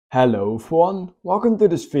Hello everyone, welcome to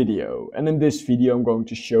this video, and in this video I'm going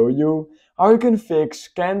to show you how you can fix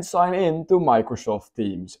can't sign in to Microsoft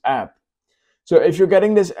Teams app. So if you're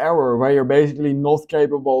getting this error where you're basically not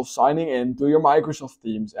capable of signing in to your Microsoft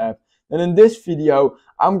Teams app, then in this video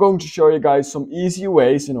I'm going to show you guys some easy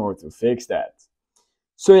ways in order to fix that.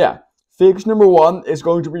 So yeah, fix number one is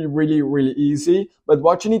going to be really easy, but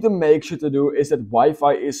what you need to make sure to do is that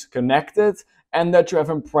Wi-Fi is connected and that you have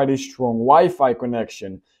a pretty strong Wi-Fi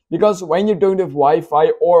connection. Because when you don't have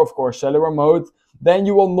Wi-Fi or of course cellular mode, then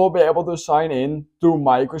you will not be able to sign in to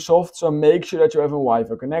Microsoft. So make sure that you have a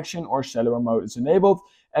Wi-Fi connection or cellular mode is enabled,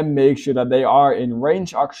 and make sure that they are in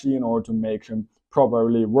range actually in order to make them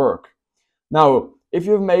properly work. Now, if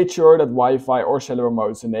you've made sure that Wi-Fi or cellular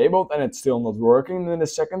mode is enabled and it's still not working, then the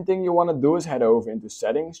second thing you want to do is head over into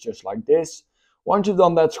settings, just like this. Once you've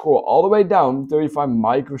done that, scroll all the way down till you find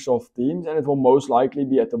Microsoft Teams, and it will most likely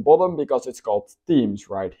be at the bottom because it's called Teams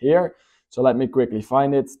right here. So let me quickly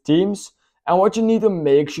find it, Teams. And what you need to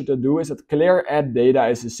make sure to do is that clear add data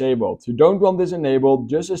is disabled. You don't want this enabled,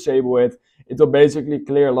 just disable it. It will basically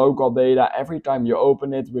clear local data every time you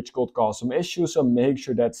open it, which could cause some issues, so make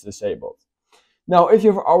sure that's disabled. Now, if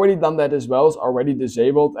you've already done that as well, it's already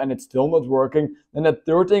disabled and it's still not working, then the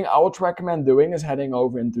third thing I would recommend doing is heading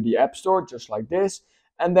over into the App Store, just like this,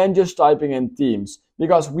 and then just typing in Teams,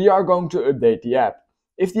 because we are going to update the app.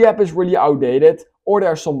 If the app is really outdated, or there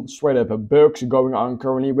are some straight up bugs going on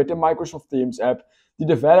currently with the Microsoft Teams app, the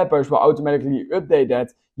developers will automatically update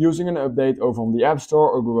that using an update over on the App Store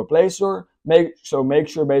or Google Play Store. So make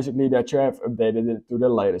sure basically that you have updated it to the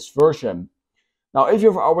latest version. Now, if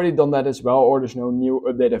you've already done that as well, or there's no new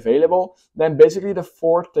update available, then basically the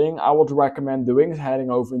fourth thing I would recommend doing is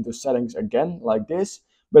heading over into settings again, like this,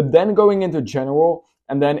 but then going into general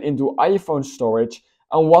and then into iPhone storage.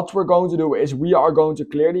 And what we're going to do is we are going to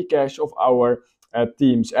clear the cache of our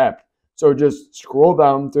Teams app. So just scroll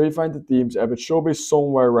down till you find the Teams app. It should be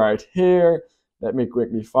somewhere right here. Let me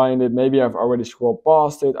quickly find it. Maybe I've already scrolled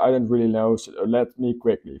past it. I don't really know, so let me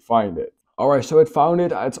quickly find it. Alright, so it found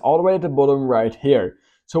it. It's all the way at the bottom right here.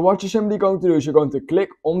 So what you're simply going to do is you're going to click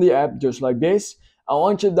on the app just like this. And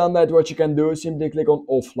once you've done that, what you can do is simply click on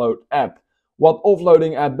offload app. What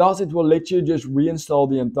offloading app does, it will literally just reinstall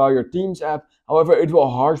the entire Teams app. However, it will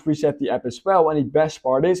hard reset the app as well. And the best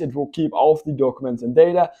part is it will keep all of the documents and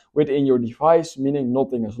data within your device, meaning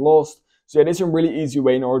nothing is lost. So it is a really easy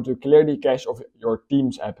way in order to clear the cache of your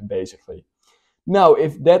Teams app basically. Now,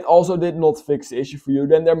 if that also did not fix the issue for you,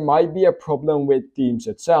 then there might be a problem with Teams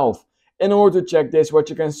itself. In order to check this, what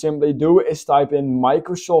you can simply do is type in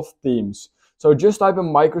Microsoft Teams. So just type in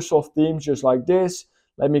Microsoft Teams just like this.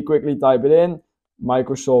 Let me quickly type it in,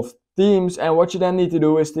 Microsoft Teams. And what you then need to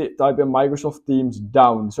do is to type in Microsoft Teams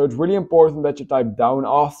down. So it's really important that you type down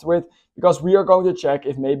after it, because we are going to check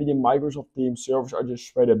if maybe the Microsoft Teams servers are just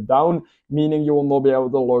straight up down, meaning you will not be able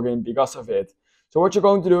to log in because of it. So what you're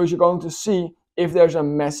going to do is you're going to see if there's a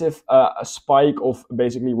massive spike of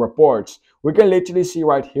basically reports. We can literally see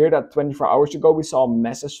right here that 24 hours ago we saw a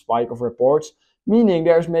massive spike of reports, meaning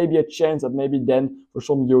there's maybe a chance that maybe then for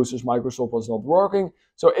some users Microsoft was not working.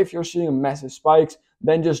 So if you're seeing massive spikes,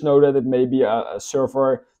 then just know that it may be a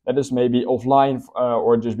server that is maybe offline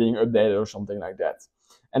or just being updated or something like that.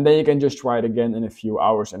 And then you can just try it again in a few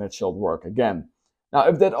hours and it should work again. Now,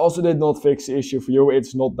 if that also did not fix the issue for you,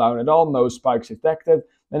 it's not down at all, no spikes detected,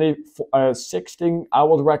 then the sixth thing I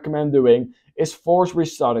would recommend doing is force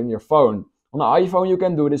restarting your phone. On an iPhone, you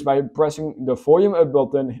can do this by pressing the volume up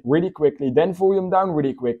button really quickly, then volume down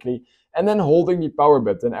really quickly, and then holding the power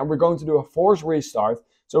button. And we're going to do a force restart.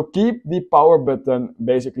 So keep the power button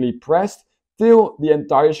basically pressed till the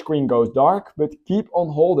entire screen goes dark, but keep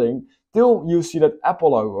on holding till you see that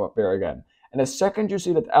Apple logo appear again. And the second you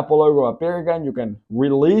see that Apple logo appear again, you can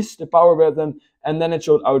release the power button and then it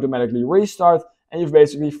should automatically restart, and you've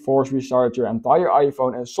basically force restarted your entire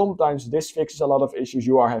iPhone. And sometimes this fixes a lot of issues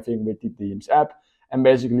you are having with the Teams app and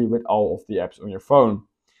basically with all of the apps on your phone.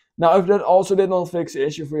 Now, if that also did not fix the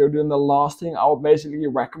issue for you, then the last thing I would basically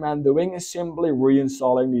recommend doing is simply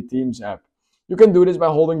reinstalling the Teams app. You can do this by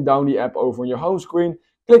holding down the app over on your home screen,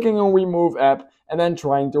 clicking on remove app, and then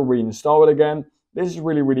trying to reinstall it again. This is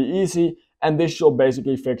really easy. And this should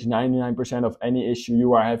basically fix 99% of any issue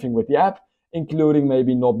you are having with the app, including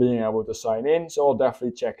maybe not being able to sign in. So I'll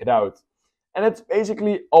definitely check it out. And that's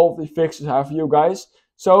basically all the fixes I have for you guys.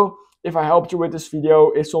 So if I helped you with this video,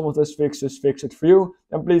 if some of these fixes fix it for you,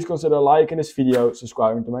 then please consider liking this video,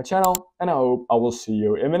 subscribing to my channel, and I hope I will see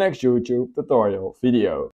you in my next YouTube tutorial video.